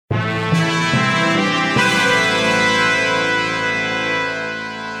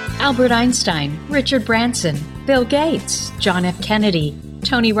Albert Einstein, Richard Branson, Bill Gates, John F. Kennedy,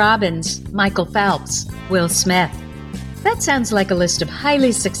 Tony Robbins, Michael Phelps, Will Smith. That sounds like a list of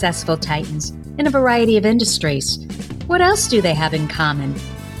highly successful titans in a variety of industries. What else do they have in common?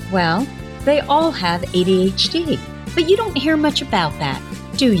 Well, they all have ADHD, but you don't hear much about that,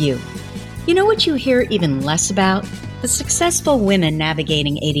 do you? You know what you hear even less about? The successful women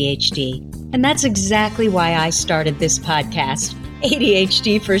navigating ADHD. And that's exactly why I started this podcast,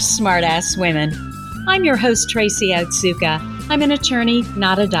 ADHD for Smartass Women. I'm your host, Tracy Otsuka. I'm an attorney,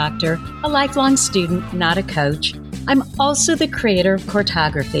 not a doctor, a lifelong student, not a coach. I'm also the creator of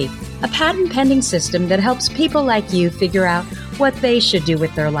Courtography, a patent-pending system that helps people like you figure out what they should do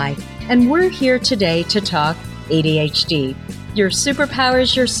with their life. And we're here today to talk ADHD, your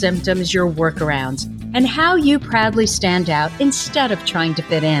superpowers, your symptoms, your workarounds, and how you proudly stand out instead of trying to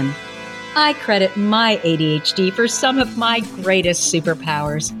fit in. I credit my ADHD for some of my greatest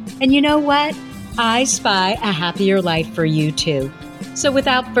superpowers. And you know what? I spy a happier life for you too. So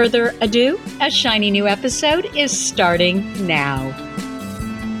without further ado, a shiny new episode is starting now.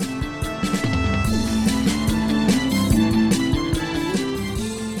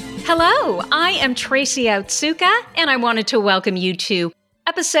 Hello, I am Tracy Otsuka, and I wanted to welcome you to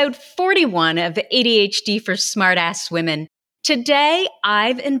episode 41 of ADHD for Smartass Women. Today,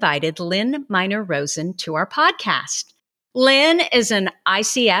 I've invited Lynn Miner-Rosen to our podcast. Lynn is an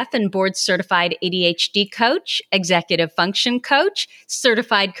ICF and board-certified ADHD coach, executive function coach,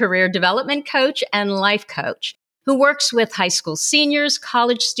 certified career development coach, and life coach who works with high school seniors,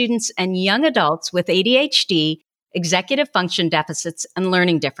 college students, and young adults with ADHD, executive function deficits, and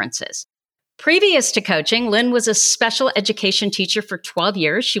learning differences. Previous to coaching, Lynn was a special education teacher for 12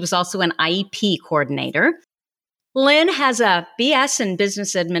 years. She was also an IEP coordinator. Lynn has a BS in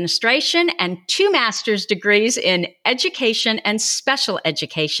Business Administration and 2 master's degrees in Education and Special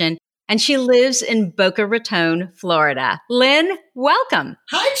Education, and she lives in Boca Raton, Florida. Lynn, welcome.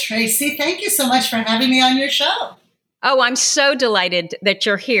 Hi, Tracy. Thank you so much for having me on your show. Oh, I'm so delighted that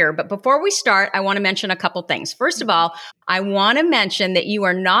you're here. But before we start, I want to mention a couple things. First of all, I want to mention that you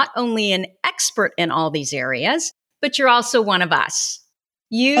are not only an expert in all these areas, but you're also one of us.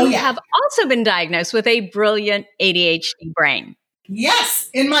 You have also been diagnosed with a brilliant ADHD brain. Yes,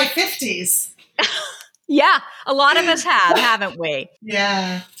 in my 50s. Yeah, a lot of us have, haven't we?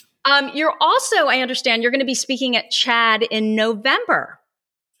 Yeah. You're also, I understand, you're going to be speaking at CHADD in November.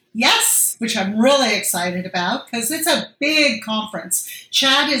 Yes, which I'm really excited about because it's a big conference.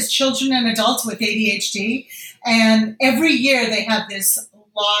 CHADD is Children and Adults with ADHD, and every year they have this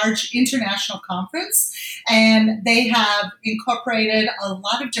large international conference, and they have incorporated a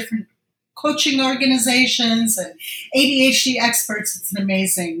lot of different coaching organizations and ADHD experts. It's an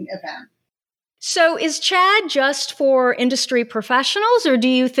amazing event. So is CHADD just for industry professionals, or do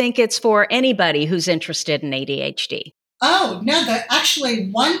you think it's for anybody who's interested in ADHD? Oh, no, actually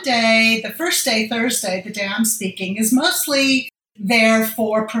one day, the first day, Thursday, the day I'm speaking, is mostly there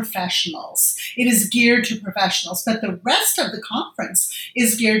for professionals. It is geared to professionals, but the rest of the conference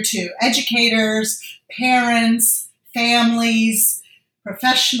is geared to educators, parents, families,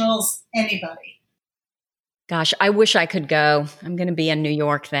 professionals, anybody. Gosh, I wish I could go. I'm going to be in New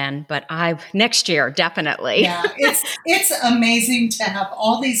York then, but next year, definitely. Yeah, it's amazing to have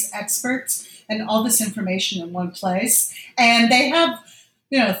all these experts and all this information in one place. And they have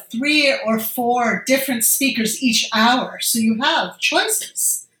 3 or 4 different speakers each hour. So you have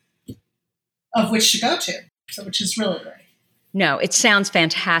choices of which to go to, so which is really great. No, it sounds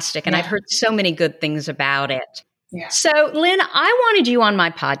fantastic. And I've heard so many good things about it. Yeah. So, Lynn, I wanted you on my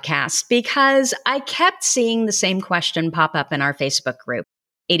podcast because I kept seeing the same question pop up in our Facebook group,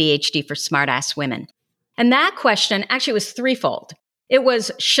 ADHD for Smartass Women. And that question actually was threefold. It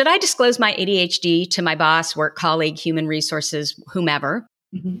was, should I disclose my ADHD to my boss, work colleague, human resources, whomever?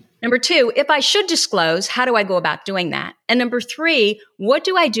 Mm-hmm. Number 2, if I should disclose, how do I go about doing that? And number 3, what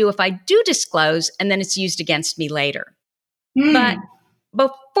do I do if I do disclose and then it's used against me later? But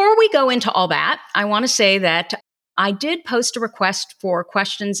before we go into all that, I want to say that I did post a request for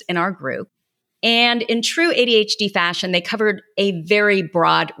questions in our group. And in true ADHD fashion, they covered a very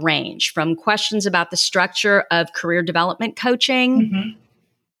broad range from questions about the structure of career development coaching,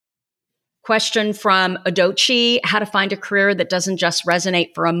 question from Adochi, how to find a career that doesn't just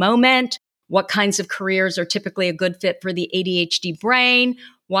resonate for a moment, what kinds of careers are typically a good fit for the ADHD brain,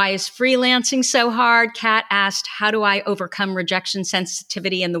 why is freelancing so hard? Kat asked, how do I overcome rejection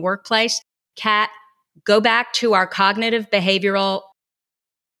sensitivity in the workplace? Kat, go back to our cognitive behavioral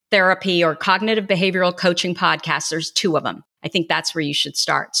therapy or cognitive behavioral coaching podcast. There's 2 of them. I think that's where you should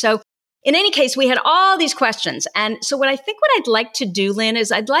start. So in any case, we had all these questions. And so what I'd like to do, Lynn,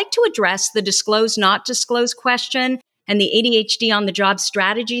 is I'd like to address the disclose, not disclose question and the ADHD on the job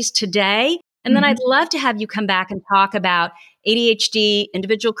strategies today. And then I'd love to have you come back and talk about ADHD,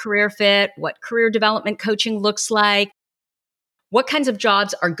 individual career fit, what career development coaching looks like, what kinds of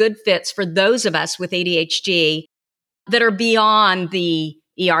jobs are good fits for those of us with ADHD that are beyond the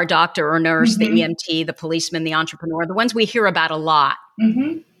ER doctor or nurse, the EMT, the policeman, the entrepreneur, the ones we hear about a lot.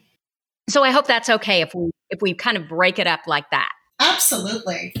 So I hope that's okay if we kind of break it up like that.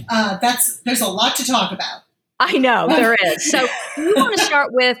 Absolutely. There's a lot to talk about. I know there is. So do you want to start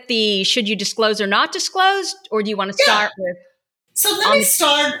with the should you disclose or not disclose, or do you want to start with? So let me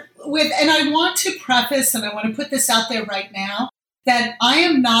start with, and I want to preface, and I want to put this out there right now, that I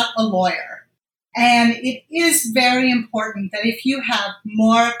am not a lawyer. And it is very important that if you have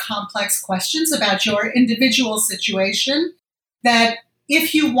more complex questions about your individual situation, that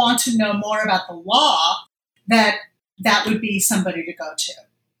if you want to know more about the law, that would be somebody to go to.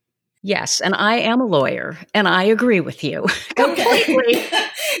 Yes, and I am a lawyer, and I agree with you completely. Okay.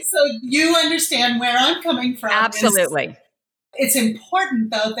 So you understand where I'm coming from. Absolutely. It's important,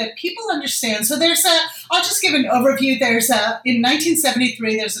 though, that people understand. So I'll just give an overview. In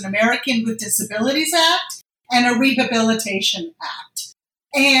 1973, there's an American with Disabilities Act and a Rehabilitation Act.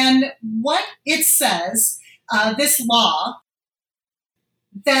 And what it says, this law,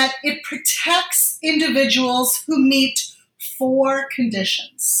 that it protects individuals who meet 4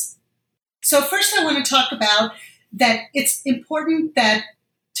 conditions. So first I want to talk about that it's important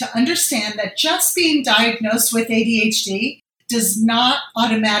to understand that just being diagnosed with ADHD does not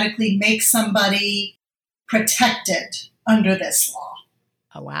automatically make somebody protected under this law.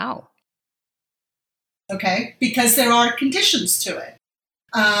 Oh, wow. Okay, because there are conditions to it.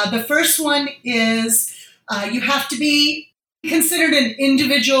 The first one is you have to be considered an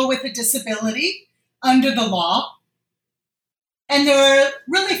individual with a disability under the law. And there are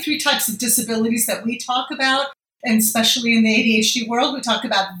really 3 types of disabilities that we talk about, and especially in the ADHD world. We talk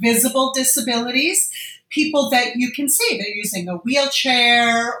about visible disabilities, people that you can see. They're using a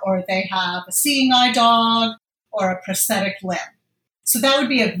wheelchair, or they have a seeing eye dog, or a prosthetic limb. So that would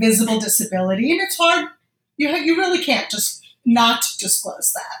be a visible disability, and it's hard. You really can't just not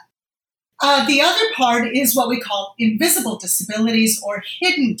disclose that. The other part is what we call invisible disabilities or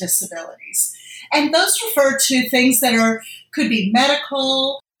hidden disabilities. And those refer to things that could be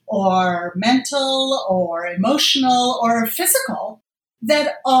medical or mental or emotional or physical,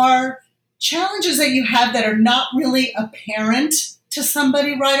 that are challenges that you have that are not really apparent to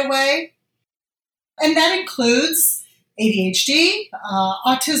somebody right away. And that includes ADHD,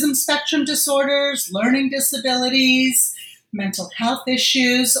 autism spectrum disorders, learning disabilities, mental health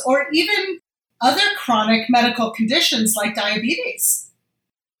issues, or even other chronic medical conditions like diabetes.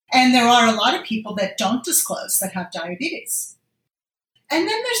 And there are a lot of people that don't disclose that have diabetes. And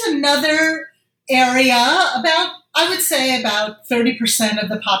then there's another area, I would say about 30% of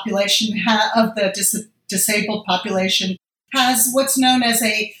the population, of the disabled population, has what's known as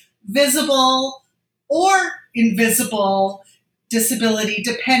a visible or invisible disability,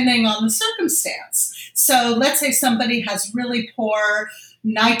 depending on the circumstance. So let's say somebody has really poor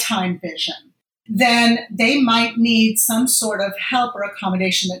nighttime vision. Then they might need some sort of help or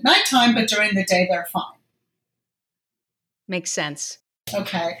accommodation at nighttime, but during the day, they're fine. Makes sense.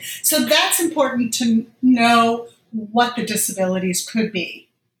 Okay. So that's important to know what the disabilities could be.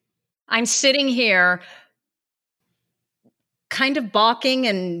 I'm sitting here kind of balking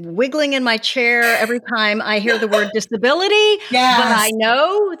and wiggling in my chair every time I hear the word disability. Yes. But I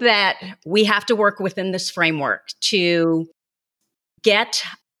know that we have to work within this framework to get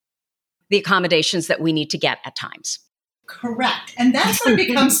the accommodations that we need to get at times. Correct. And that's what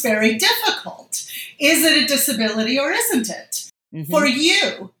becomes very difficult. Is it a disability or isn't it for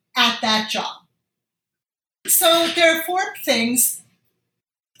you at that job? So there are 4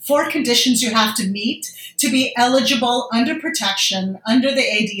 conditions you have to meet to be eligible under protection under the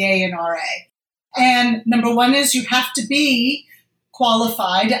ADA and RA. And number 1 is you have to be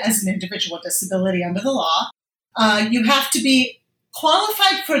qualified as an individual disability under the law. You have to be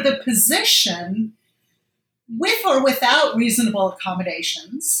qualified for the position with or without reasonable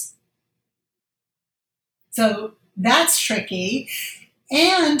accommodations. So that's tricky.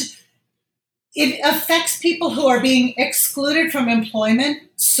 And it affects people who are being excluded from employment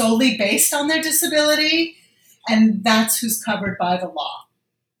solely based on their disability, and that's who's covered by the law.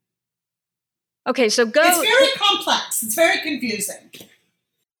 Okay, so It's very complex. It's very confusing.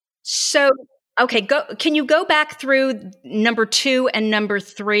 So, okay, can you go back through number 2 and number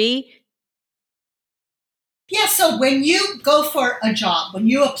 3? Yeah, so when you go for a job, when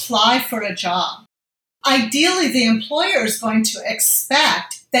you apply for a job, ideally the employer is going to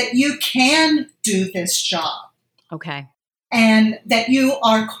expect that you can do this job. Okay. And that you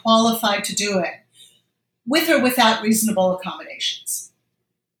are qualified to do it with or without reasonable accommodations.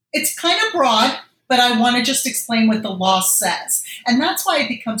 It's kind of broad, but I want to just explain what the law says. And that's why it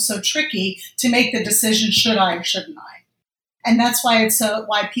becomes so tricky to make the decision, should I or shouldn't I? And that's why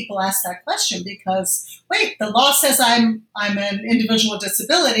why people ask that question, because wait, the law says I'm an individual with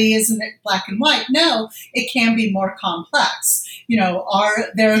disability, isn't it black and white? No, it can be more complex. There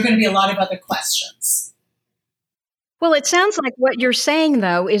are going to be a lot of other questions. Well, it sounds like what you're saying,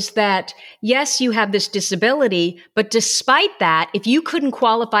 though, is that, yes, you have this disability, but despite that, if you couldn't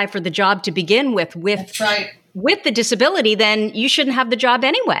qualify for the job to begin with, That's right. with the disability, then you shouldn't have the job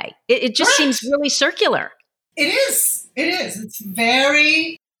anyway. It just seems really circular. It is. It is. It's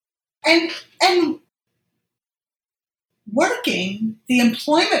very, and working, the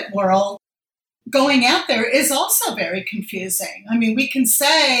employment world, going out there is also very confusing. I mean, we can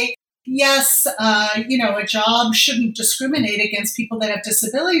say, yes, a job shouldn't discriminate against people that have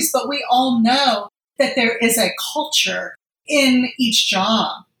disabilities, but we all know that there is a culture in each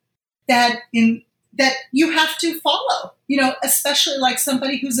job that you have to follow, especially like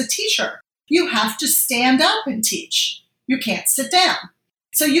somebody who's a teacher. You have to stand up and teach. You can't sit down.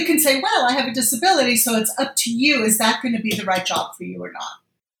 So you can say, well, I have a disability, so it's up to you. Is that going to be the right job for you or not?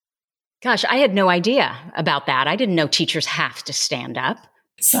 Gosh, I had no idea about that. I didn't know teachers have to stand up.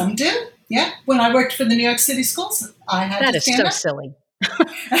 Some do, yeah. When I worked for the New York City schools, I had to stand up. That is so silly.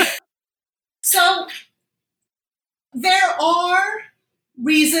 So there are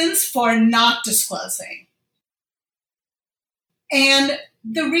reasons for not disclosing. And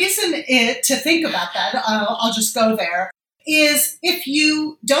the reason to think about that, I'll just go there, is if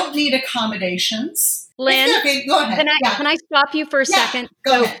you don't need accommodations. Lynn, go ahead. Can I stop you for a second?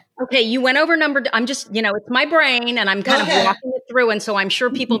 Go ahead. Okay, you went over I'm just, it's my brain and I'm kind of walking it through. And so I'm sure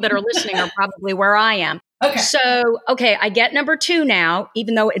people that are listening are probably where I am. Okay. So, I get number 2 now,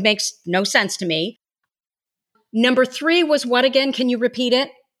 even though it makes no sense to me. Number 3 was what again? Can you repeat it?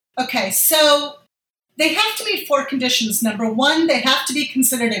 Okay, so they have to meet 4 conditions. Number 1, they have to be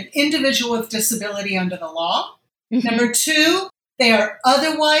considered an individual with disability under the law. Mm-hmm. Number 2, they are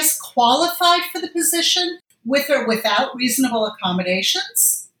otherwise qualified for the position with or without reasonable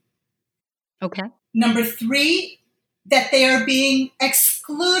accommodations. Okay. Number 3, that they are being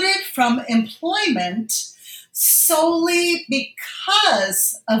excluded from employment solely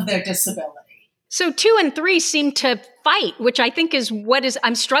because of their disability. So 2 and 3 seem to fight, which I think is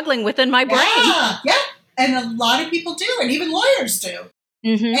I'm struggling with in my brain. Yeah. And a lot of people do, and even lawyers do.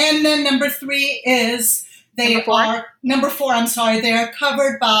 Mm-hmm. And then number 3 is they are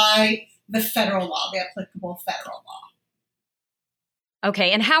covered by the federal law, the applicable federal law.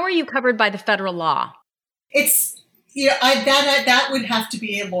 Okay, and how are you covered by the federal law? It's that would have to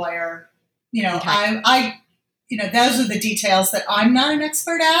be a lawyer. Okay. Those are the details that I'm not an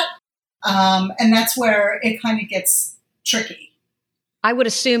expert at, and that's where it kind of gets tricky. I would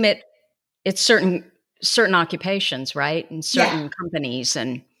assume it's certain occupations, right, and certain companies,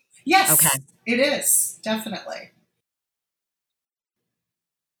 and yes, okay, it is definitely.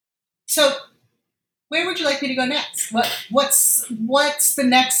 So, where would you like me to go next? What's the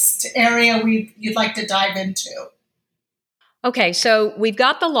next area you'd like to dive into? Okay, so we've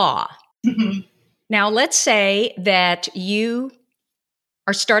got the law. Mm-hmm. Now, let's say that you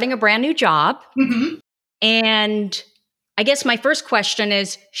are starting a brand new job, mm-hmm. and I guess my first question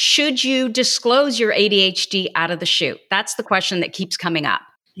is, should you disclose your ADHD out of the chute? That's the question that keeps coming up.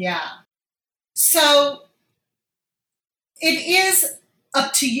 Yeah. So it is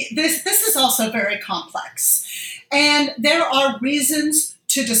up to you. This is also very complex. And there are reasons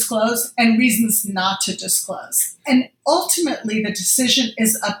to disclose and reasons not to disclose. And ultimately, the decision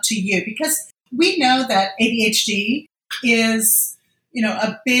is up to you, because we know that ADHD is,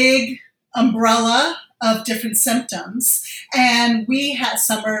 a big umbrella of different symptoms. And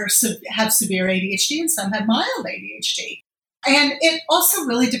some have severe ADHD and some have mild ADHD. And it also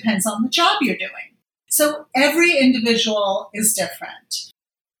really depends on the job you're doing. So every individual is different.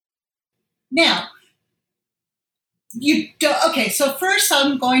 Now, so first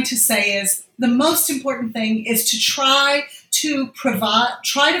I'm going to say is the most important thing is to try to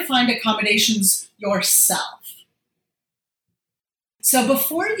find accommodations yourself. So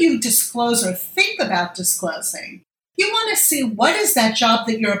before you disclose or think about disclosing, you want to see what is that job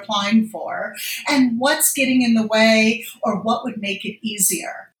that you're applying for and what's getting in the way or what would make it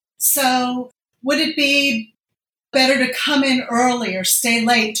easier. So would it be better to come in early or stay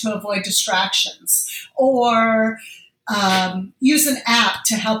late to avoid distractions, or use an app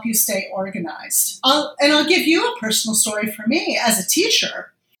to help you stay organized. I'll give you a personal story for me as a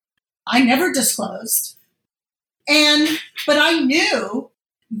teacher. I never disclosed. But I knew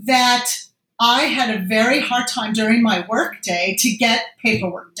that I had a very hard time during my work day to get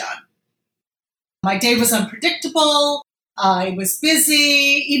paperwork done. My day was unpredictable. I was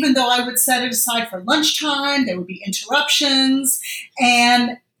busy. Even though I would set it aside for lunchtime, there would be interruptions.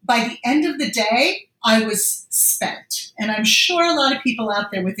 And by the end of the day, I was spent. And I'm sure a lot of people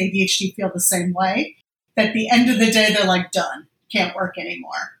out there with ADHD feel the same way, that at the end of the day, they're like, done, can't work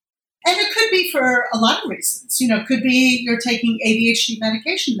anymore. And it could be for a lot of reasons. It could be you're taking ADHD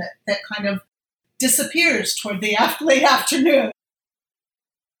medication that kind of disappears toward the late afternoon.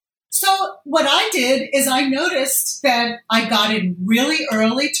 So what I did is I noticed that I got in really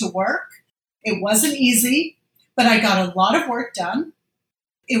early to work. It wasn't easy, but I got a lot of work done.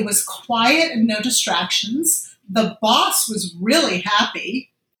 It was quiet and no distractions. The boss was really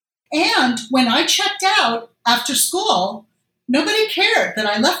happy. And when I checked out after school, nobody cared that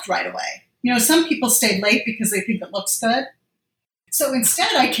I left right away. Some people stayed late because they think it looks good. So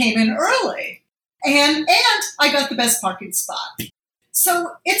instead, I came in early, and I got the best parking spot.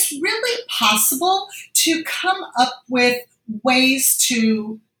 So it's really possible to come up with ways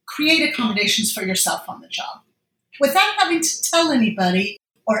to create accommodations for yourself on the job without having to tell anybody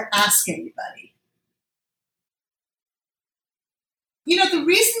or ask anybody. The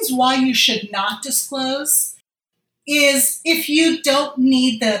reasons why you should not disclose is if you don't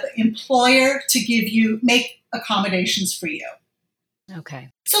need the employer to make accommodations for you. Okay.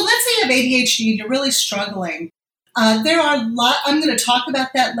 So let's say you have ADHD and you're really struggling. There are I'm going to talk about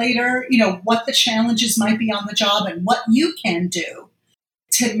that later, what the challenges might be on the job and what you can do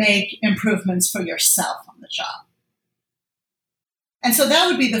to make improvements for yourself on the job. And so that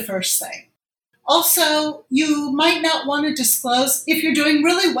would be the first thing. Also, you might not want to disclose if you're doing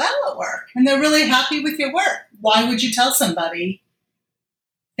really well at work and they're really happy with your work. Why would you tell somebody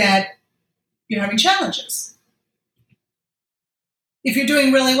that you're having challenges? If you're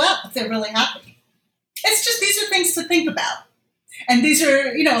doing really well, if they're really happy. It's just, these are things to think about. And these are,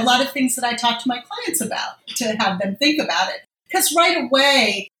 a lot of things that I talk to my clients about to have them think about it. Because right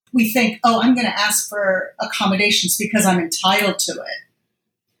away, we think, I'm going to ask for accommodations because I'm entitled to it.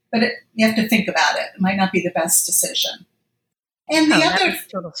 But you have to think about it. It might not be the best decision. And that makes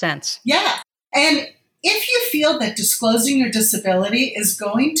total sense. Yeah. And if you feel that disclosing your disability is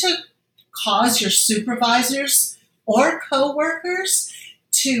going to cause your supervisors or coworkers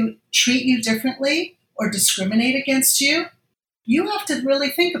to treat you differently or discriminate against you, you have to really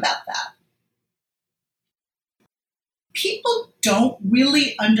think about that. People don't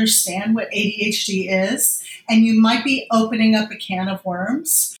really understand what ADHD is, and you might be opening up a can of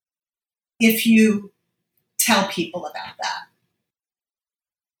worms if you tell people about that.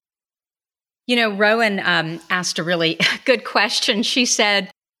 Rowan asked a really good question. She said,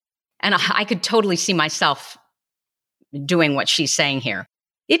 and I could totally see myself doing what she's saying here.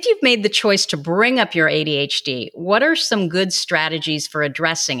 If you've made the choice to bring up your ADHD, what are some good strategies for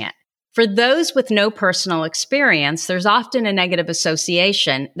addressing it? For those with no personal experience, there's often a negative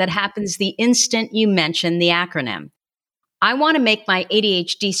association that happens the instant you mention the acronym. I want to make my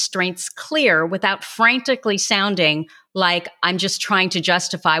ADHD strengths clear without frantically sounding like I'm just trying to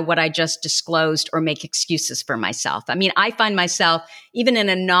justify what I just disclosed or make excuses for myself. I mean, I find myself, even in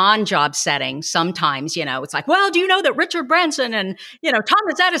a non-job setting, sometimes, it's like, well, do you know that Richard Branson and,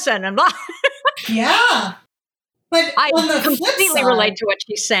 Thomas Edison and blah. Yeah. But I on the completely flip side, relate to what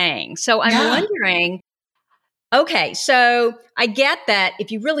she's saying. So I'm wondering, okay, so I get that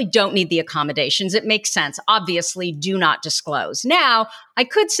if you really don't need the accommodations, it makes sense. Obviously, do not disclose. Now, I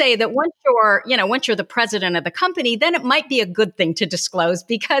could say that once you're the president of the company, then it might be a good thing to disclose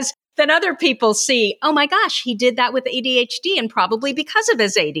because then other people see, oh my gosh, he did that with ADHD and probably because of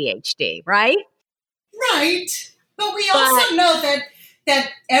his ADHD, right? Right. But we also know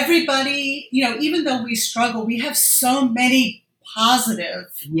that everybody, even though we struggle, we have so many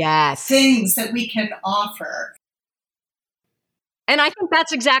positive things that we can offer. And I think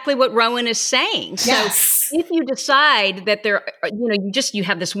that's exactly what Rowan is saying. Yes. So if you decide that you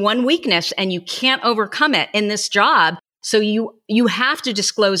have this one weakness and you can't overcome it in this job, so you have to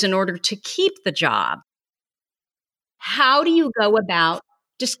disclose in order to keep the job. How do you go about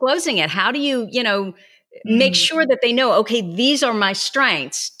disclosing it? How do you, make sure that they know, okay, these are my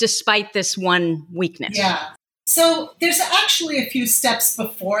strengths despite this one weakness? Yeah. So there's actually a few steps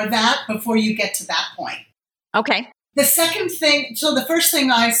before you get to that point. Okay. The second thing, so the first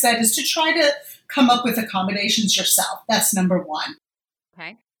thing I said is to try to come up with accommodations yourself. That's number one. Okay.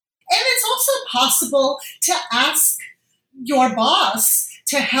 And it's also possible to ask your boss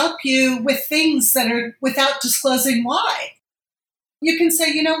to help you with things that are without disclosing why. You can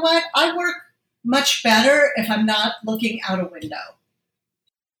say, you know what, I work much better if I'm not looking out a window.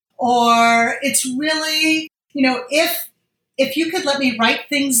 Or it's really, if you could let me write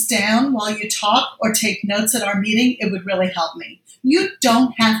things down while you talk or take notes at our meeting, it would really help me. You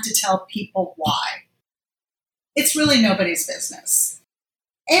don't have to tell people why. It's really nobody's business.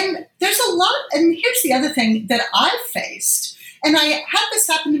 And there's a lot, and here's the other thing that I've faced, and I had this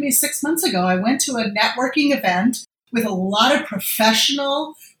happen to me 6 months ago. I went to a networking event with a lot of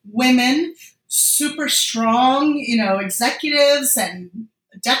professional women, super strong, executives and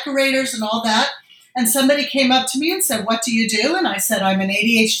decorators and all that. And somebody came up to me and said, "What do you do?" And I said, "I'm an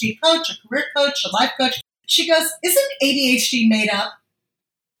ADHD coach, a career coach, a life coach." She goes, "Isn't ADHD made up?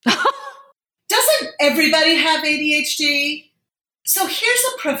 Doesn't everybody have ADHD?" So here's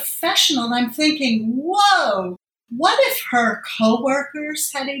a professional, and I'm thinking, whoa, what if her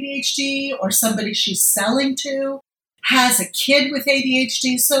coworkers had ADHD or somebody she's selling to has a kid with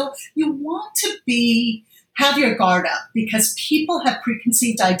ADHD? So you want to have your guard up because people have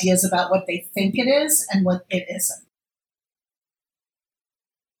preconceived ideas about what they think it is and what it isn't.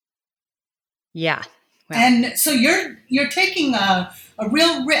 Yeah. Well. And so you're taking a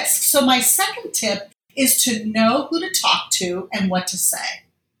real risk. So my second tip is to know who to talk to and what to say.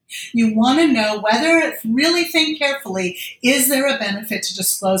 You want to know really think carefully, is there a benefit to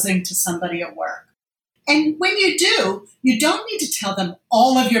disclosing to somebody at work? And when you do, you don't need to tell them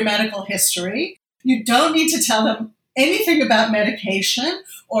all of your medical history. You don't need to tell them anything about medication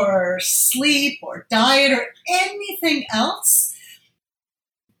or sleep or diet or anything else.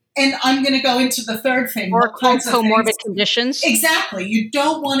 And I'm going to go into the third thing. Or comorbid conditions. Exactly. You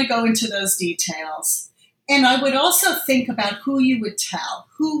don't want to go into those details. And I would also think about who you would tell.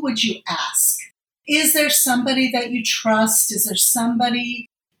 Who would you ask? Is there somebody that you trust? Is there somebody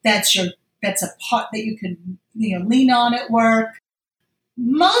that's a part that you can lean on at work?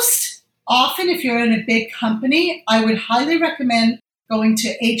 Most often, if you're in a big company, I would highly recommend going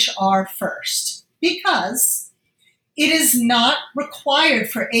to HR first because it is not required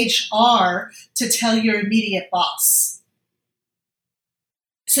for HR to tell your immediate boss.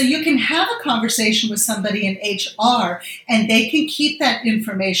 So you can have a conversation with somebody in HR and they can keep that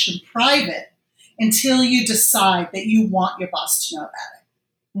information private until you decide that you want your boss to know about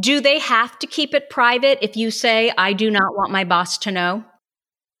it. Do they have to keep it private if you say, "I do not want my boss to know"?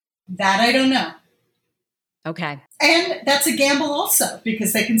 That I don't know. Okay. And that's a gamble also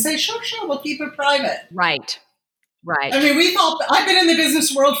because they can say, sure, we'll keep it private. Right. I mean, I've been in the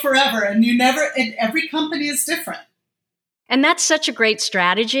business world forever and every company is different. And that's such a great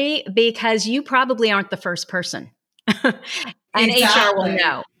strategy because you probably aren't the first person. And exactly. HR will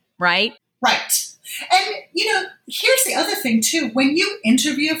know, right? Right. And, here's the other thing too. When you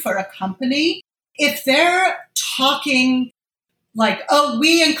interview for a company, if they're talking like, "Oh,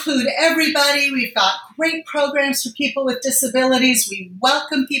 we include everybody. We've got great programs for people with disabilities. We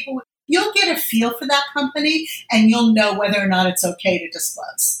welcome people," you'll get a feel for that company and you'll know whether or not it's okay to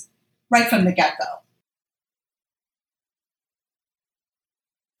disclose right from the get-go.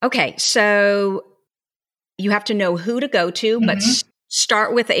 Okay. So you have to know who to go to, but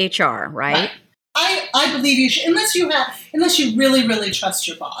start with HR, right? I believe you should, unless you really, really trust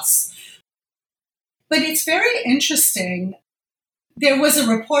your boss. But it's very interesting. There was a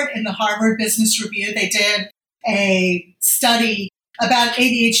report in the Harvard Business Review. They did a study about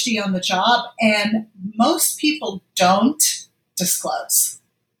ADHD on the job, and most people don't disclose.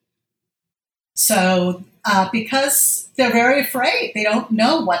 So because they're very afraid, they don't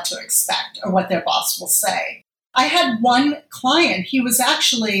know what to expect or what their boss will say. I had one client, he was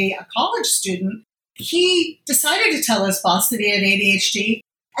actually a college student. He decided to tell his boss that he had ADHD,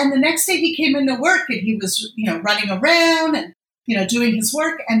 and the next day he came into work and he was, running around and, doing his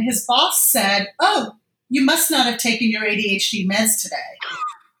work, and his boss said, "Oh, you must not have taken your ADHD meds today."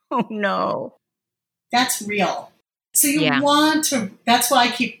 Oh, no. That's real. So you want to, that's why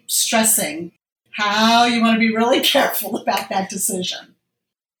I keep stressing how you want to be really careful about that decision.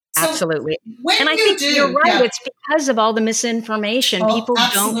 So absolutely. And I think you're right. Yeah. It's because of all the misinformation. People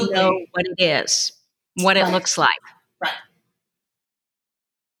don't know what it is, what it looks like. Right.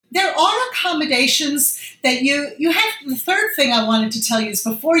 There are accommodations that you have. The third thing I wanted to tell you is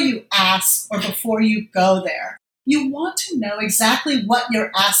before you ask or before you go there, you want to know exactly what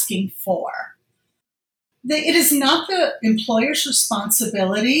you're asking for. It is not the employer's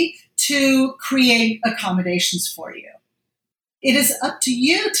responsibility to create accommodations for you. It is up to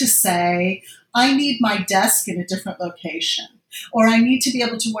you to say, I need my desk in a different location, or I need to be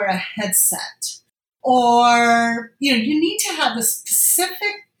able to wear a headset, or, you need to have a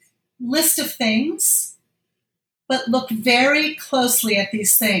specific list of things, but look very closely at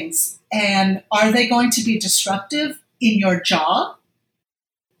these things. And are they going to be disruptive in your job,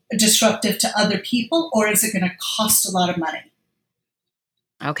 disruptive to other people, or is it going to cost a lot of money?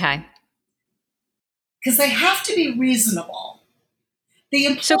 Okay. Because they have to be reasonable. The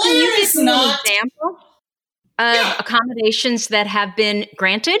employer So can you is give me an not example of accommodations that have been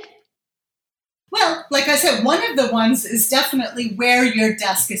granted? Well, like I said, one of the ones is definitely where your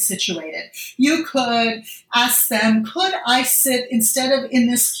desk is situated. You could ask them, could I sit instead of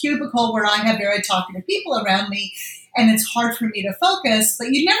in this cubicle where I have very talkative people around me and it's hard for me to focus,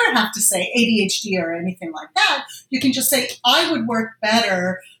 but you never have to say ADHD or anything like that. You can just say, I would work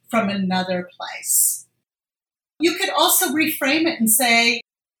better from another place. You could also reframe it and say,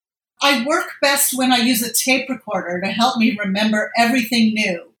 I work best when I use a tape recorder to help me remember everything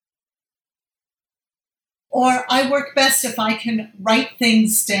new. Or I work best if I can write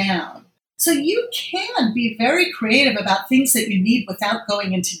things down. So you can be very creative about things that you need without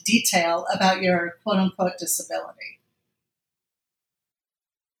going into detail about your quote-unquote disability.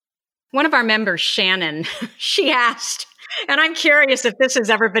 One of our members, Shannon, she asked, and I'm curious if this has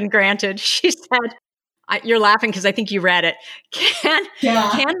ever been granted. She said, you're laughing because I think you read it.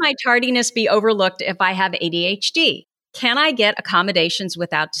 Can my tardiness be overlooked if I have ADHD? Can I get accommodations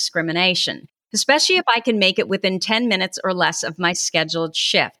without discrimination? Especially if I can make it within 10 minutes or less of my scheduled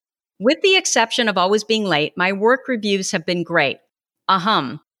shift. With the exception of always being late, my work reviews have been great.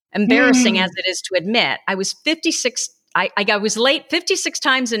 Embarrassing as it is to admit, I was I was late 56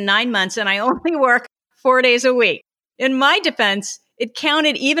 times in 9 months and I only work 4 days a week. In my defense, it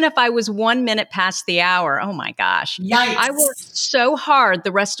counted even if I was 1 minute past the hour. Oh my gosh. Yikes. I worked so hard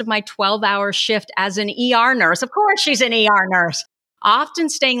the rest of my 12-hour shift as an ER nurse. Of course she's an ER nurse. Often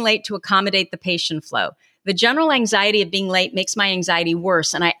staying late to accommodate the patient flow. The general anxiety of being late makes my anxiety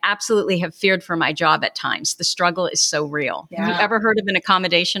worse, and I absolutely have feared for my job at times. The struggle is so real. Yeah. Have you ever heard of an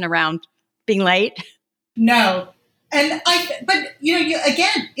accommodation around being late? No. But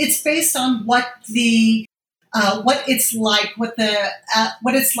again, it's based on what it's like, what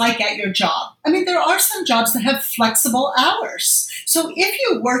it's like at your job. I mean, there are some jobs that have flexible hours. So if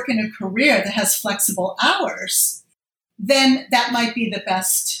you work in a career that has flexible hours, then that might be the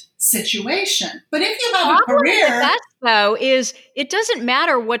best situation. But if you have a career... The best, though, is it doesn't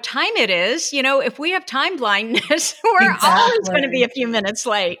matter what time it is. If we have time blindness, we're always going to be a few minutes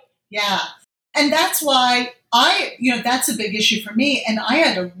late. Yeah. And that's why that's a big issue for me. And I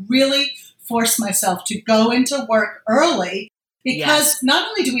had to really force myself to go into work early because not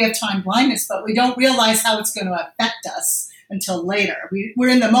only do we have time blindness, but we don't realize how it's going to affect us until later. We're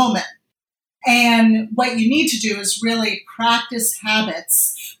in the moment. And what you need to do is really practice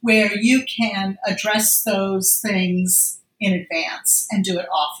habits where you can address those things in advance and do it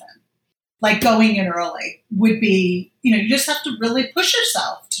often. Like going in early would be, you just have to really push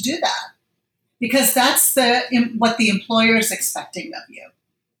yourself to do that because that's what the employer is expecting of you.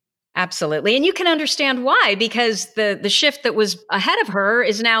 Absolutely. And you can understand why, because the shift that was ahead of her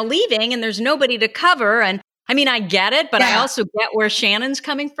is now leaving and there's nobody to cover. And I mean, I get it, but I also get where Shannon's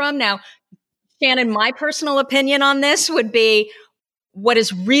coming from. Now, Shannon, my personal opinion on this would be what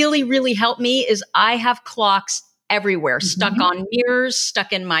has really, really helped me is I have clocks everywhere, stuck on mirrors,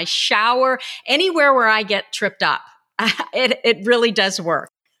 stuck in my shower, anywhere where I get tripped up. It really does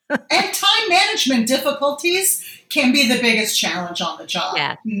work. And time management difficulties can be the biggest challenge on the job,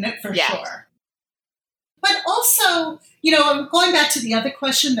 for sure. But also, going back to the other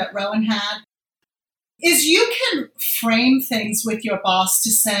question that Rowan had, is you can frame things with your boss to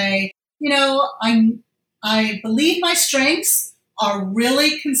say, I believe my strengths are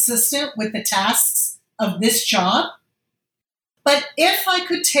really consistent with the tasks of this job. But if I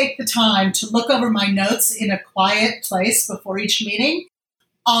could take the time to look over my notes in a quiet place before each meeting,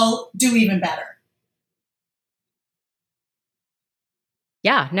 I'll do even better.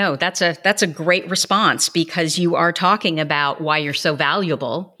 Yeah, no, that's a great response because you are talking about why you're so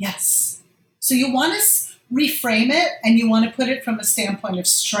valuable. Yes. So you want to reframe it and you want to put it from a standpoint of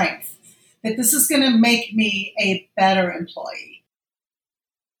strength. That this is going to make me a better employee.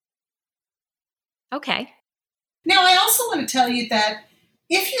 Okay. Now, I also want to tell you that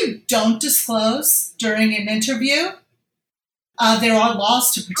if you don't disclose during an interview, there are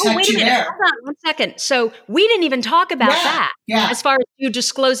laws to protect you there. Hold on 1 second. So we didn't even talk about that. Yeah. As far as you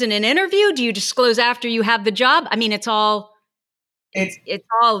disclose in an interview, do you disclose after you have the job? I mean, it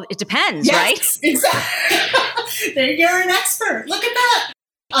depends, right? Exactly. You're an expert. Look at that.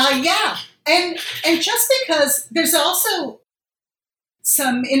 And just because there's also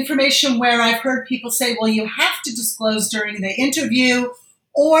some information where I've heard people say, well, you have to disclose during the interview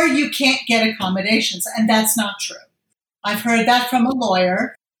or you can't get accommodations. And that's not true. I've heard that from a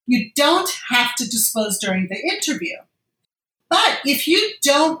lawyer. You don't have to disclose during the interview. But if you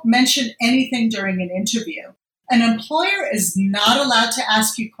don't mention anything during an interview, an employer is not allowed to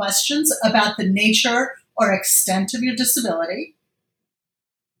ask you questions about the nature or extent of your disability.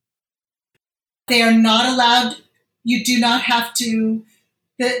 They are not allowed, you do not have to,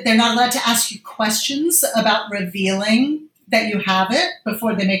 they're not allowed to ask you questions about revealing that you have it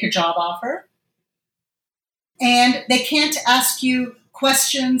before they make a job offer. And they can't ask you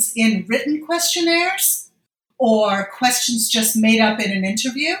questions in written questionnaires or questions just made up in an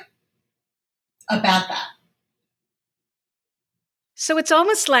interview about that. So it's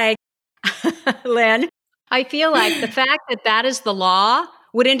almost like, Lynn, I feel like the fact that that is the law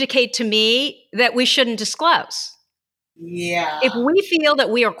would indicate to me that we shouldn't disclose. Yeah. If we feel that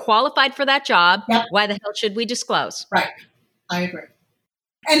we are qualified for that job, Yep. why the hell should we disclose? Right. I agree.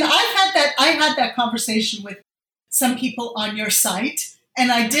 And I had that conversation with some people on your site,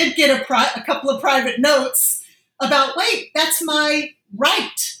 and I did get a couple of private notes about, wait, that's my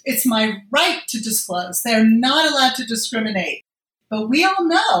right. It's my right to disclose. They're not allowed to discriminate. But we all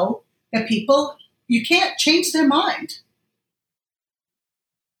know that people, you can't change their mind.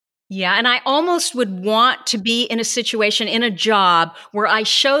 Yeah, and I almost would want to be in a situation, in a job, where I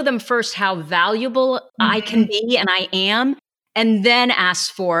show them first how valuable I can be and I am, and then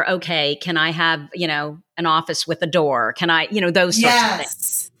ask for, okay, can I have, an office with a door? Can I, those sorts of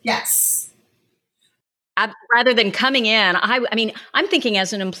things. Yes. Rather than coming in, I mean, I'm thinking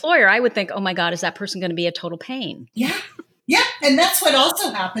as an employer, I would think, oh my God, is that person going to be a total pain? Yeah. Yeah. And that's what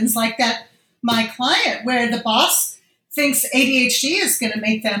also happens, like that, my client, where the boss thinks ADHD is going to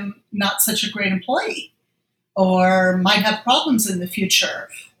make them not such a great employee, or might have problems in the future,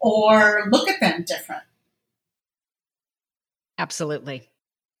 or look at them different. Absolutely.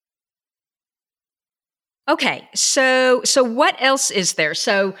 Okay, so what else is there?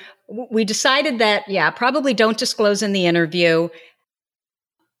 So we decided that, probably don't disclose in the interview.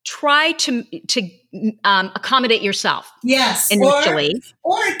 Try to accommodate yourself. Yes, initially,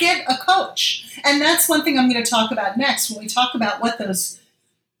 or get a coach. And that's one thing I'm going to talk about next when we talk about what those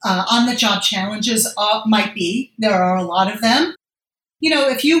on-the-job challenges might be. There are a lot of them.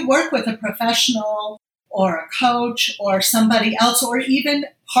 If you work with a professional or a coach or somebody else, or even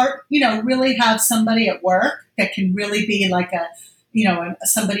really have somebody at work that can really be like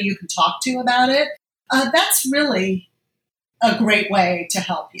somebody you can talk to about it, that's really a great way to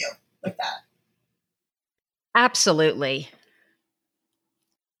help you with that. Absolutely.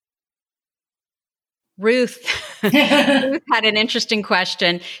 Ruth had an interesting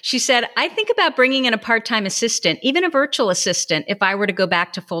question. She said, I think about bringing in a part-time assistant, even a virtual assistant, if I were to go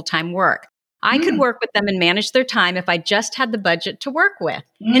back to full-time work. I could work with them and manage their time if I just had the budget to work with.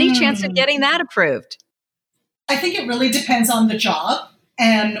 Any chance of getting that approved? I think it really depends on the job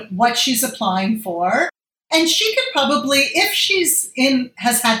and what she's applying for. And she could probably, if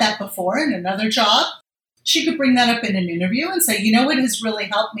has had that before in another job, she could bring that up in an interview and say, it has really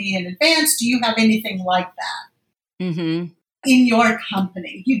helped me in advance. Do you have anything like that in your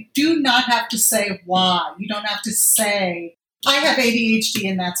company? You do not have to say why. You don't have to say, I have ADHD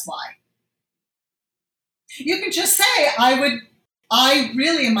and that's why. You can just say, I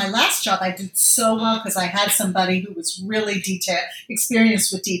really, in my last job, I did so well because I had somebody who was really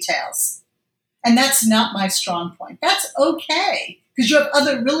experienced with details. And that's not my strong point. That's okay because you have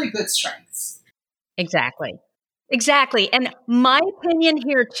other really good strengths. Exactly. And my opinion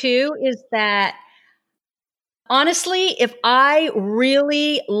here too is that honestly, if I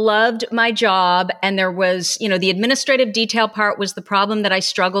really loved my job and there was, the administrative detail part was the problem that I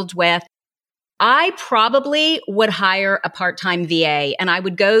struggled with, I probably would hire a part-time VA and I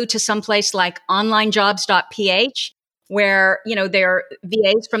would go to someplace like onlinejobs.ph where, they're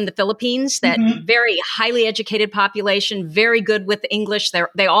VAs from the Philippines, that very highly educated population, very good with English.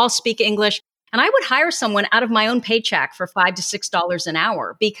 They all speak English. And I would hire someone out of my own paycheck for $5 to $6 an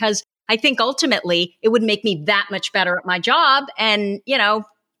hour because I think ultimately it would make me that much better at my job. And,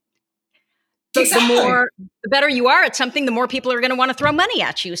 the better you are at something, the more people are going to want to throw money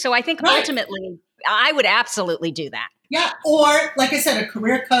at you. So I think ultimately I would absolutely do that. Yeah. Or like I said, a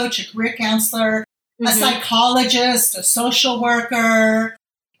career coach, a career counselor, a psychologist, a social worker,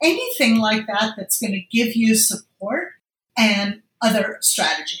 anything like that that's going to give you support and other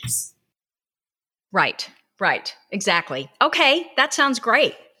strategies. Right. Exactly. Okay. That sounds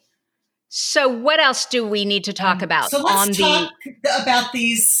great. So what else do we need to talk about? So let's talk about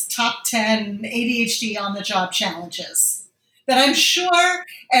these top 10 ADHD on the job challenges that I'm sure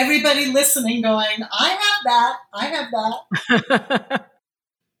everybody listening going, I have that.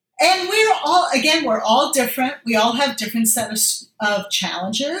 And we're all different. We all have different sets of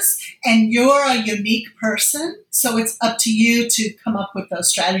challenges, and you're a unique person. So it's up to you to come up with those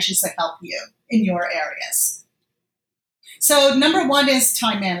strategies that help you in your areas. So number one is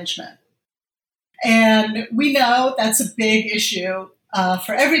time management. And we know that's a big issue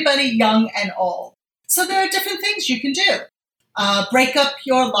for everybody, young and old. So there are different things you can do. Break up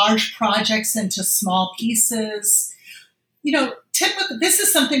your large projects into small pieces. Typically, this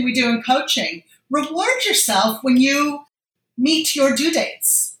is something we do in coaching. Reward yourself when you meet your due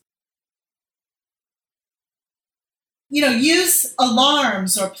dates. Use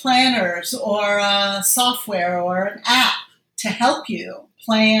alarms or planners or software or an app to help you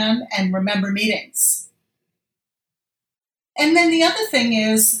plan and remember meetings. And then the other thing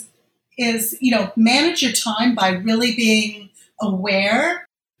is manage your time by really being aware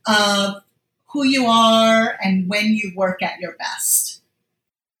of who you are and when you work at your best.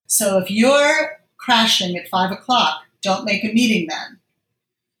 So if you're crashing at 5 o'clock, don't make a meeting then.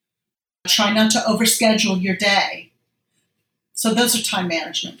 Try not to overschedule your day. So those are time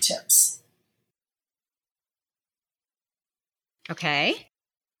management tips. Okay.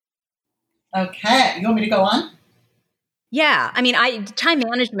 You want me to go on? Yeah. I mean, time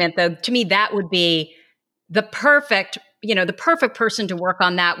management, though, to me, that would be the perfect person to work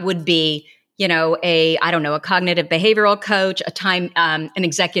on that would be, a cognitive behavioral coach, an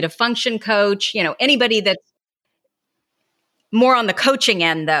executive function coach, anybody that's more on the coaching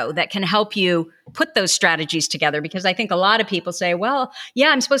end, though, that can help you put those strategies together. Because I think a lot of people say, well, yeah,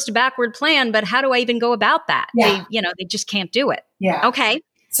 I'm supposed to backward plan, but how do I even go about that? Yeah. They just can't do it. Yeah. Okay.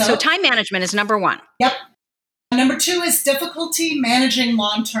 So time management is number one. Yep. Number two is difficulty managing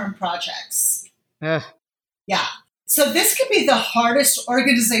long-term projects. Ugh. Yeah. So this could be the hardest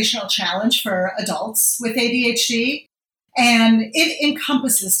organizational challenge for adults with ADHD. And it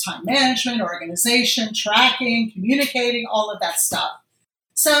encompasses time management, organization, tracking, communicating, all of that stuff.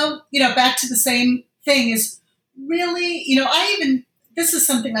 So, back to the same thing is really, this is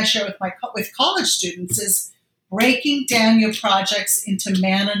something I share with college students is breaking down your projects into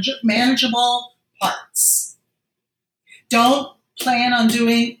manageable parts. Don't plan on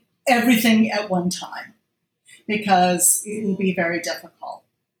doing everything at one time because it will be very difficult.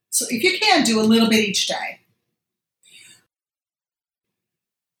 So if you can, do a little bit each day.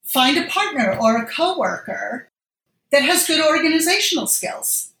 Find a partner or a coworker that has good organizational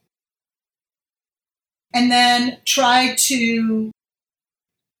skills. And then try to,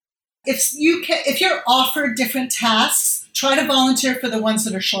 if you're offered different tasks, try to volunteer for the ones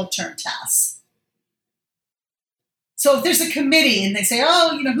that are short-term tasks. So if there's a committee and they say,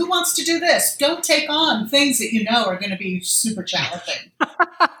 who wants to do this? Don't take on things that are going to be super challenging.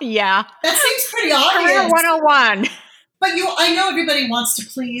 Yeah. That seems pretty obvious. Career 101. But I know everybody wants to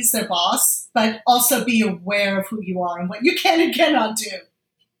please their boss, but also be aware of who you are and what you can and cannot do.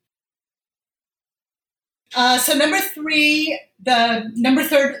 So number three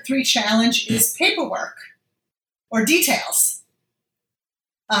challenge is paperwork or details.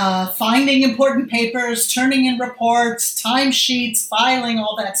 Finding important papers, turning in reports, timesheets, filing,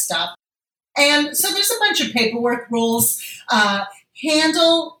 all that stuff. And so there's a bunch of paperwork rules.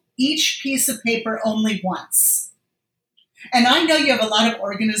 Handle each piece of paper only once. And I know you have a lot of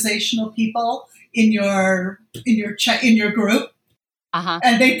organizational people in your group,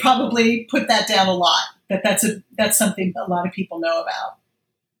 and they probably put that down a lot. That's something a lot of people know about.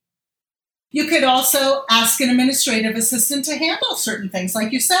 You could also ask an administrative assistant to handle certain things,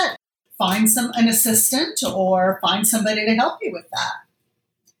 like you said. Find an assistant or find somebody to help you with that,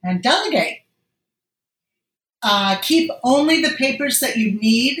 and delegate. Keep only the papers that you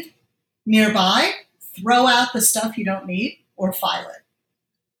need nearby. Throw out the stuff you don't need or file it.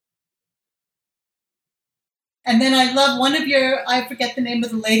 And then I love I forget the name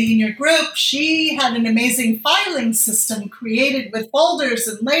of the lady in your group. She had an amazing filing system created with folders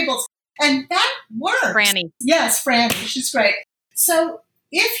and labels, and that works. Franny. Yes, Franny. She's great. So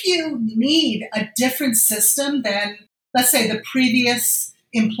if you need a different system than, let's say, the previous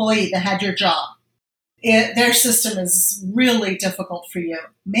employee that had your job, their system is really difficult for you,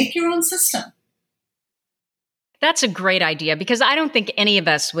 make your own system. That's a great idea because I don't think any of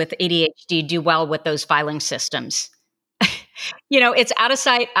us with ADHD do well with those filing systems. It's out of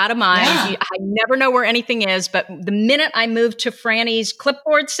sight, out of mind. Yeah. I never know where anything is. But the minute I moved to Franny's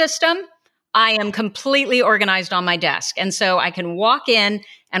clipboard system, I am completely organized on my desk. And so I can walk in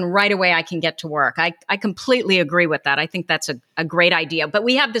and right away I can get to work. I completely agree with that. I think that's a great idea. But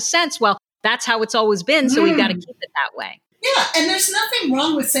we have the sense, well, that's how it's always been. So we've got to keep it that way. Yeah. And there's nothing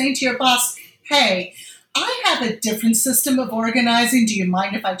wrong with saying to your boss, hey, I have a different system of organizing. Do you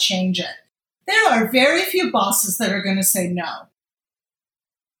mind if I change it? There are very few bosses that are going to say no.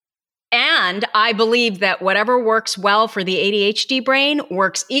 And I believe that whatever works well for the ADHD brain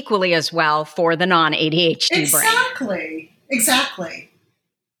works equally as well for the non-ADHD brain. Exactly.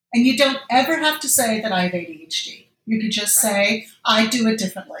 And you don't ever have to say that I have ADHD. You could just say, I do it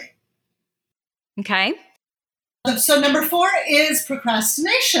differently. Okay. So number 4 is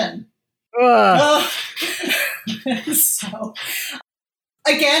procrastination. So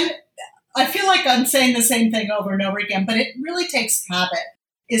again, I feel like I'm saying the same thing over and over again, but it really takes habit,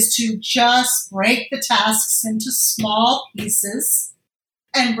 is to just break the tasks into small pieces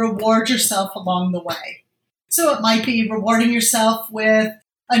and reward yourself along the way. So it might be rewarding yourself with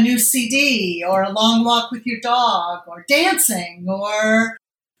a new CD or a long walk with your dog or dancing or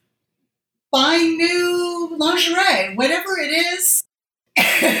buying new lingerie, whatever it is.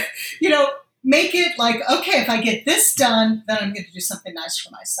 Make it like, okay, if I get this done, then I'm going to do something nice for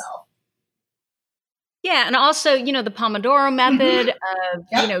myself. Yeah. And also, the Pomodoro method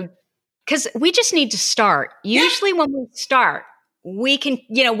of, because we just need to start. Usually when we start, we can,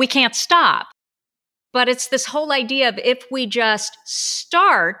 we can't stop. But it's this whole idea of if we just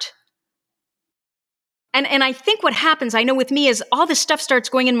start, and I think what happens, I know with me, is all this stuff starts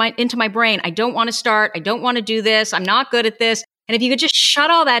going into my brain. I don't want to start. I don't want to do this. I'm not good at this. And if you could just shut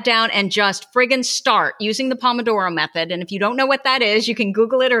all that down and just friggin' start using the Pomodoro method. And if you don't know what that is, you can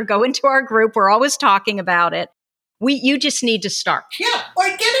Google it or go into our group. We're always talking about it. You just need to start. Yeah. Or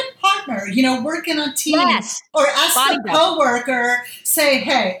get a partner, working on teams. Yes. Or ask a coworker, say,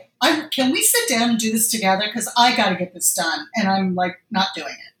 hey, can we sit down and do this together? Because I got to get this done. And I'm not doing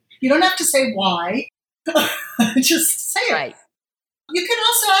it. You don't have to say why. Just say it. Right. You can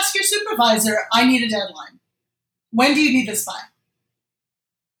also ask your supervisor, I need a deadline. When do you need this by?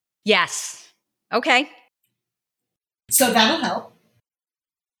 Yes. Okay. So that'll help.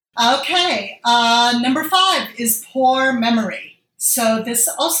 Okay. Number 5 is poor memory. So this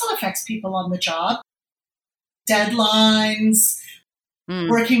also affects people on the job. Deadlines,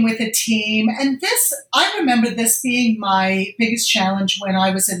 working with a team. And I remember this being my biggest challenge when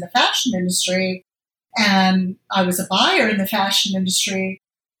I was in the fashion industry and I was a buyer in the fashion industry.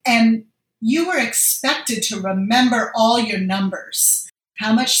 And you were expected to remember all your numbers.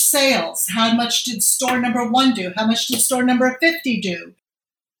 How much sales? How much did store number 1 do? How much did store number 50 do?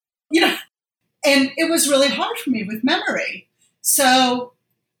 And it was really hard for me with memory. So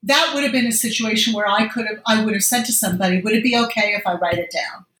that would have been a situation where I would have said to somebody, would it be okay if I write it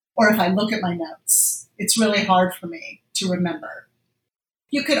down? Or if I look at my notes? It's really hard for me to remember.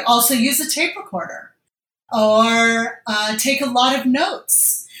 You could also use a tape recorder or take a lot of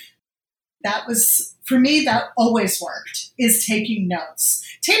notes. That was, for me, that always worked, is taking notes.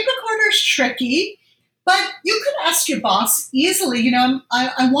 Tape recorder's tricky, but you could ask your boss easily,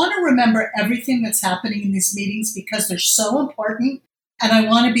 I want to remember everything that's happening in these meetings because they're so important and I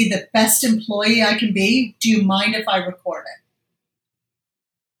want to be the best employee I can be. Do you mind if I record it?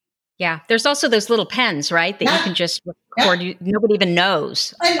 Yeah. There's also those little pens, right? That you can just record. Nobody even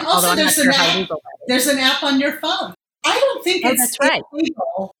knows. And also there's an app on your phone. I don't think it's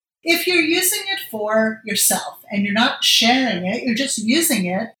illegal. If you're using it for yourself and you're not sharing it, you're just using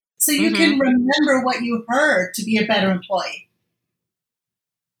it so you can remember what you heard to be a better employee.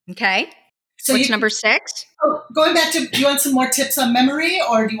 Okay. So what's number 6? Oh, going back to, do you want some more tips on memory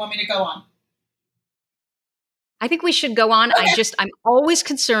or do you want me to go on? I think we should go on. Okay. I'm always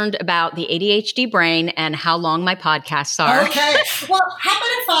concerned about the ADHD brain and how long my podcasts are. Okay. Well, how about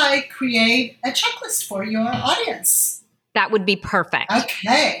if I create a checklist for your audience? That would be perfect.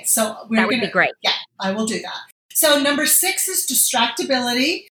 Okay. So that would be great. Yeah, I will do that. So number 6 is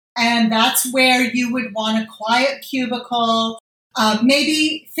distractibility. And that's where you would want a quiet cubicle.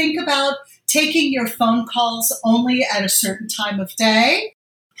 Maybe think about taking your phone calls only at a certain time of day.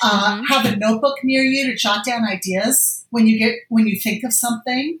 Have a notebook near you to jot down ideas when you think of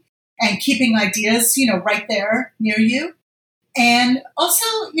something, and keeping ideas, right there near you. And also,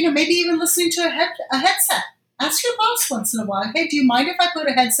 maybe even listening to a headset. Ask your boss once in a while, hey, do you mind if I put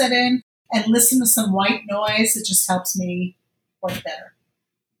a headset in and listen to some white noise? It just helps me work better.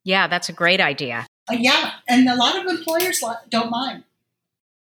 Yeah, that's a great idea. Yeah, and a lot of employers don't mind.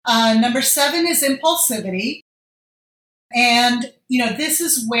 Number 7 is impulsivity. And, this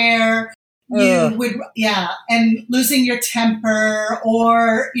is where you would, and losing your temper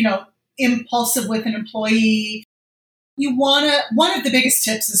or, impulsive with an employee, one of the biggest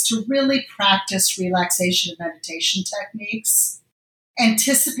tips is to really practice relaxation and meditation techniques,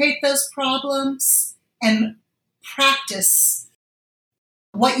 anticipate those problems, and practice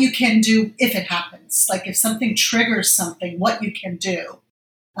what you can do if it happens. Like if something triggers something, what you can do.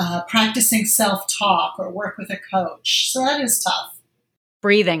 Practicing self-talk or work with a coach. So that is tough.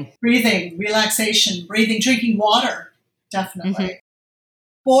 Breathing, relaxation, drinking water, definitely.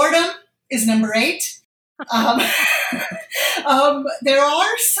 Boredom is number 8. There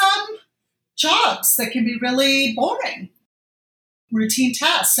are some jobs that can be really boring, routine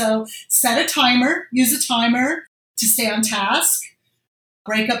tasks. So set a timer, use a timer to stay on task,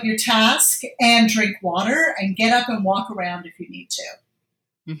 break up your task, and drink water, and get up and walk around if you need to.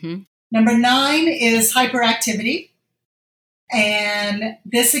 Number 9 is hyperactivity. And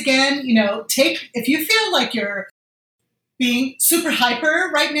this again, if you feel like you're being super hyper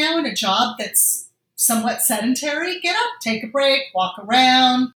right now in a job that's somewhat sedentary, get up, take a break, walk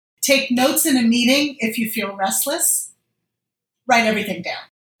around, take notes in a meeting if you feel restless, write everything down.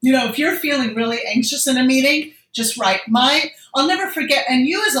 If you're feeling really anxious in a meeting, just write. I'll never forget, and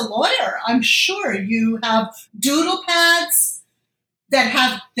you as a lawyer, I'm sure you have doodle pads that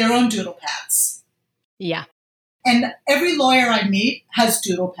have their own doodle pads. Yeah. And every lawyer I meet has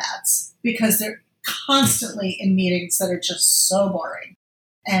doodle pads because they're constantly in meetings that are just so boring.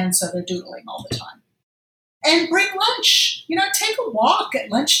 And so they're doodling all the time. And bring lunch. Take a walk at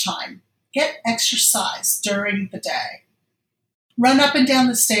lunchtime. Get exercise during the day. Run up and down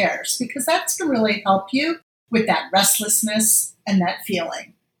the stairs because that's going to really help you with that restlessness and that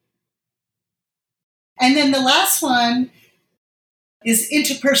feeling. And then the last one is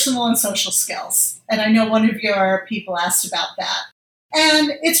interpersonal and social skills. And I know one of your people asked about that.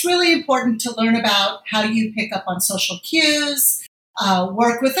 And it's really important to learn about how you pick up on social cues,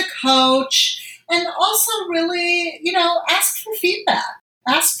 work with a coach, and also really, ask for feedback.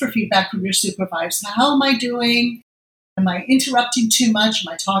 Ask for feedback from your supervisors. How am I doing? Am I interrupting too much?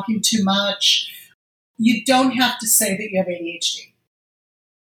 Am I talking too much? You don't have to say that you have ADHD.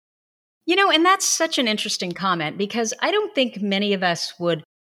 And that's such an interesting comment because I don't think many of us would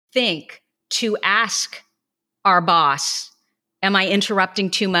think to ask our boss, am I interrupting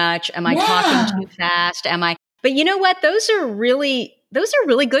too much? Am I talking too fast? But you know what? Those are really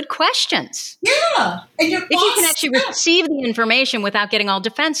good questions. Yeah. And if you can actually receive the information without getting all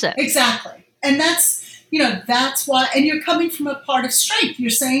defensive. Exactly. And that's why, and you're coming from a part of strength. You're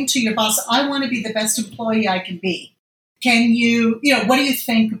saying to your boss, I want to be the best employee I can be. Can you, what do you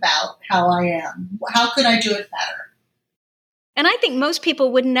think about how I am? How could I do it better? And I think most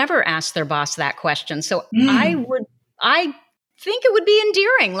people would never ask their boss that question. So I think it would be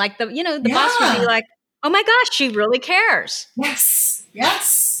endearing. Like the boss would be like, oh my gosh, she really cares. Yes.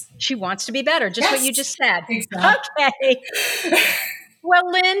 Yes. She wants to be better. Just what you just said. Exactly. Okay.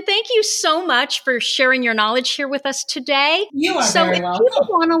 Well, Lynn, thank you so much for sharing your knowledge here with us today. You are very welcome. So if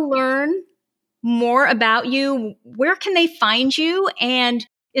people want to learn more about you, where can they find you? And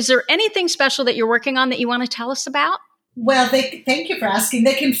is there anything special that you're working on that you want to tell us about? Well, thank you for asking.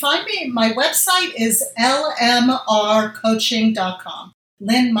 They can find me. My website is lmrcoaching.com,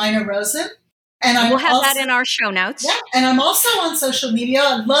 Lynn Miner Rosen. And we'll have that in our show notes. Yeah, and I'm also on social media.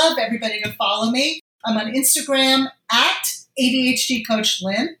 I'd love everybody to follow me. I'm on Instagram at ADHD Coach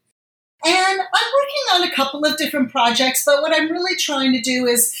Lynn. And I'm working on a couple of different projects, but what I'm really trying to do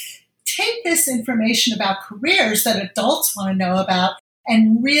is take this information about careers that adults want to know about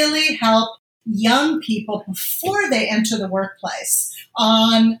and really help young people before they enter the workplace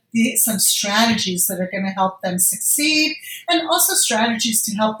on some strategies that are going to help them succeed, and also strategies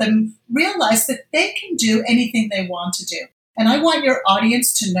to help them realize that they can do anything they want to do. And I want your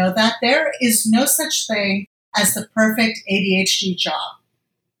audience to know that there is no such thing as the perfect ADHD job.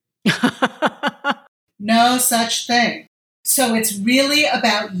 No such thing. So it's really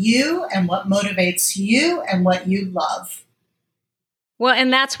about you and what motivates you and what you love. Well,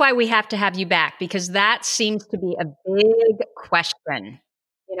 and that's why we have to have you back, because that seems to be a big question,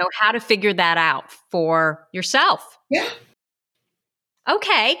 how to figure that out for yourself. Yeah.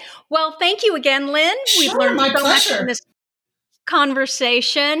 Okay. Well, thank you again, Lynn. We've learned so much from this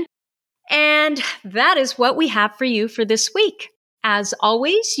conversation. And that is what we have for you for this week. As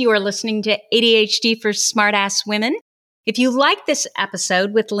always, you are listening to ADHD for Smartass Women. If you like this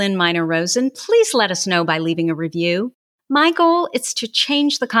episode with Lynn Miner Rosen, please let us know by leaving a review. My goal is to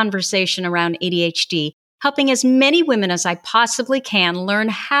change the conversation around ADHD, helping as many women as I possibly can learn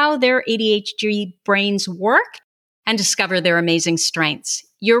how their ADHD brains work and discover their amazing strengths.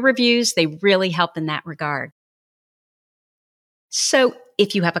 Your reviews, they really help in that regard. So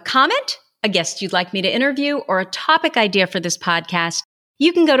If you have a comment, a guest you'd like me to interview, or a topic idea for this podcast,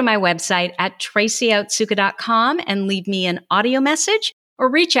 you can go to my website at tracyotsuka.com and leave me an audio message or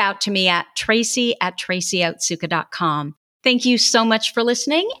reach out to me at tracy@tracyotsuka.com. Thank you so much for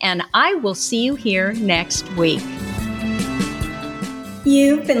listening, and I will see you here next week.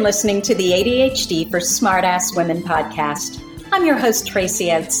 You've been listening to the ADHD for Smartass Women podcast. I'm your host, Tracy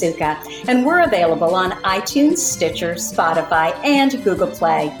Otsuka, and we're available on iTunes, Stitcher, Spotify, and Google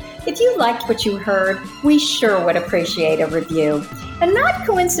Play. If you liked what you heard, we sure would appreciate a review. And not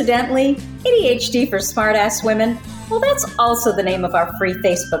coincidentally, ADHD for Smartass Women, well, that's also the name of our free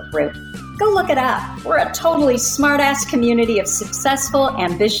Facebook group. Go look it up. We're a totally smartass community of successful,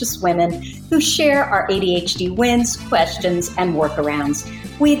 ambitious women who share our ADHD wins, questions, and workarounds.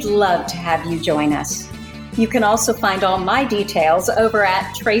 We'd love to have you join us. You can also find all my details over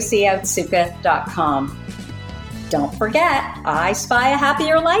at tracyotsuka.com. Don't forget, I spy a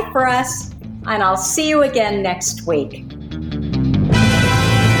happier life for us, and I'll see you again next week.